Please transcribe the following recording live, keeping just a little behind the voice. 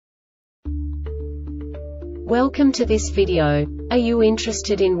Welcome to this video. Are you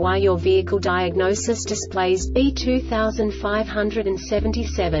interested in why your vehicle diagnosis displays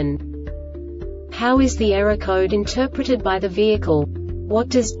B2577? How is the error code interpreted by the vehicle? What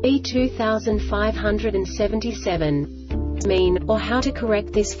does B2577 mean, or how to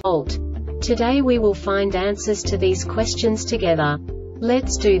correct this fault? Today we will find answers to these questions together.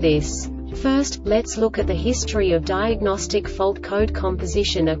 Let's do this. First, let's look at the history of diagnostic fault code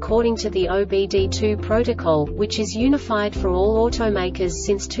composition according to the OBD2 protocol, which is unified for all automakers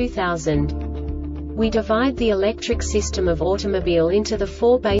since 2000. We divide the electric system of automobile into the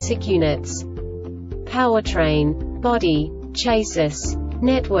four basic units: powertrain, body, chassis,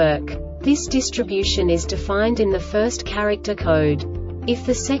 network. This distribution is defined in the first character code. If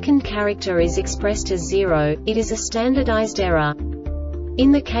the second character is expressed as 0, it is a standardized error.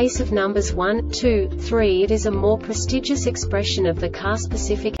 In the case of numbers 1, 2, 3, it is a more prestigious expression of the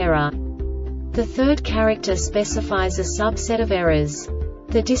car-specific error. The third character specifies a subset of errors.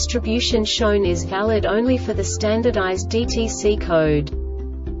 The distribution shown is valid only for the standardized DTC code.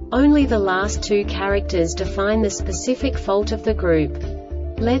 Only the last two characters define the specific fault of the group.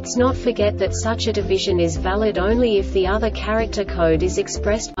 Let's not forget that such a division is valid only if the other character code is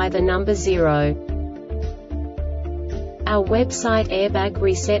expressed by the number 0. Our website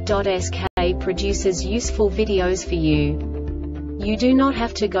airbagreset.sk produces useful videos for you. You do not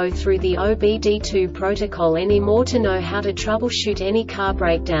have to go through the OBD2 protocol anymore to know how to troubleshoot any car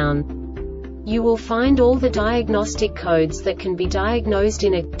breakdown. You will find all the diagnostic codes that can be diagnosed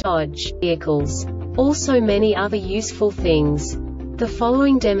in a Dodge vehicles. Also many other useful things. The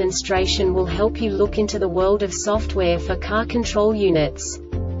following demonstration will help you look into the world of software for car control units.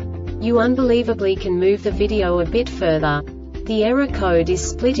 You unbelievably can move the video a bit further. The error code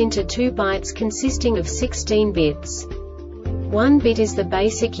is split into 2 bytes consisting of 16 bits. 1 bit is the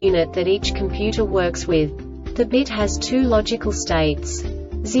basic unit that each computer works with. The bit has 2 logical states: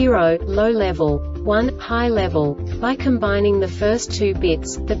 0, low level, 1, high level. By combining the first 2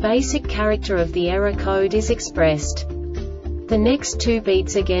 bits, the basic character of the error code is expressed. The next 2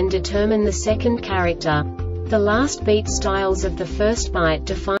 beats again determine the second character. The last beat styles of the first byte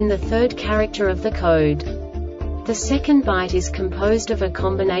define the third character of the code. The second byte is composed of a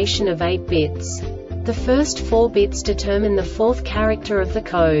combination of 8 bits. The first 4 bits determine the fourth character of the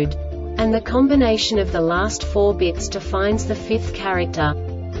code. And the combination of the last 4 bits defines the fifth character.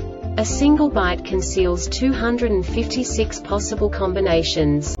 A single byte conceals 256 possible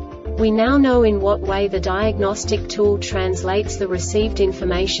combinations. We now know in what way the diagnostic tool translates the received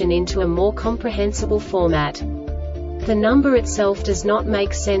information into a more comprehensible format. The number itself does not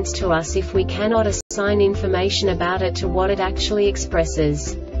make sense to us if we cannot assign information about it to what it actually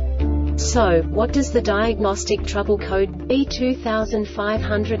expresses. So, what does the Diagnostic Trouble Code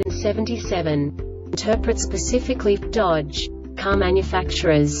B2577 interpret specifically for Dodge car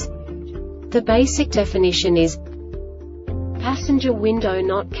manufacturers? The basic definition is passenger window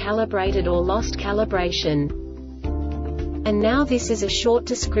not calibrated or lost calibration. And now this is a short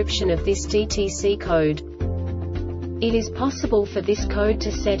description of this DTC code. It is possible for this code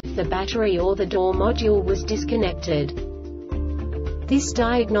to set if the battery or the door module was disconnected. This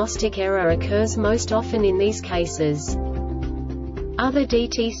diagnostic error occurs most often in these cases. Other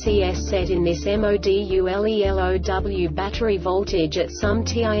DTCS set in this MODULELOW battery voltage at some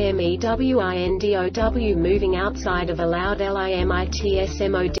TIMEWINDOW moving outside of allowed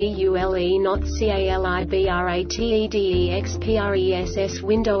LIMITSMODULE not CALIBRATEDEXPRESS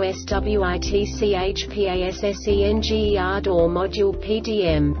window SWITCHPASSENGER door module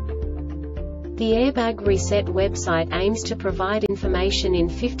PDM. The Airbag Reset website aims to provide information in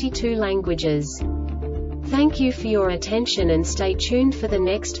 52 languages. Thank you for your attention and stay tuned for the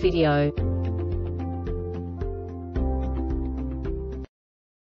next video.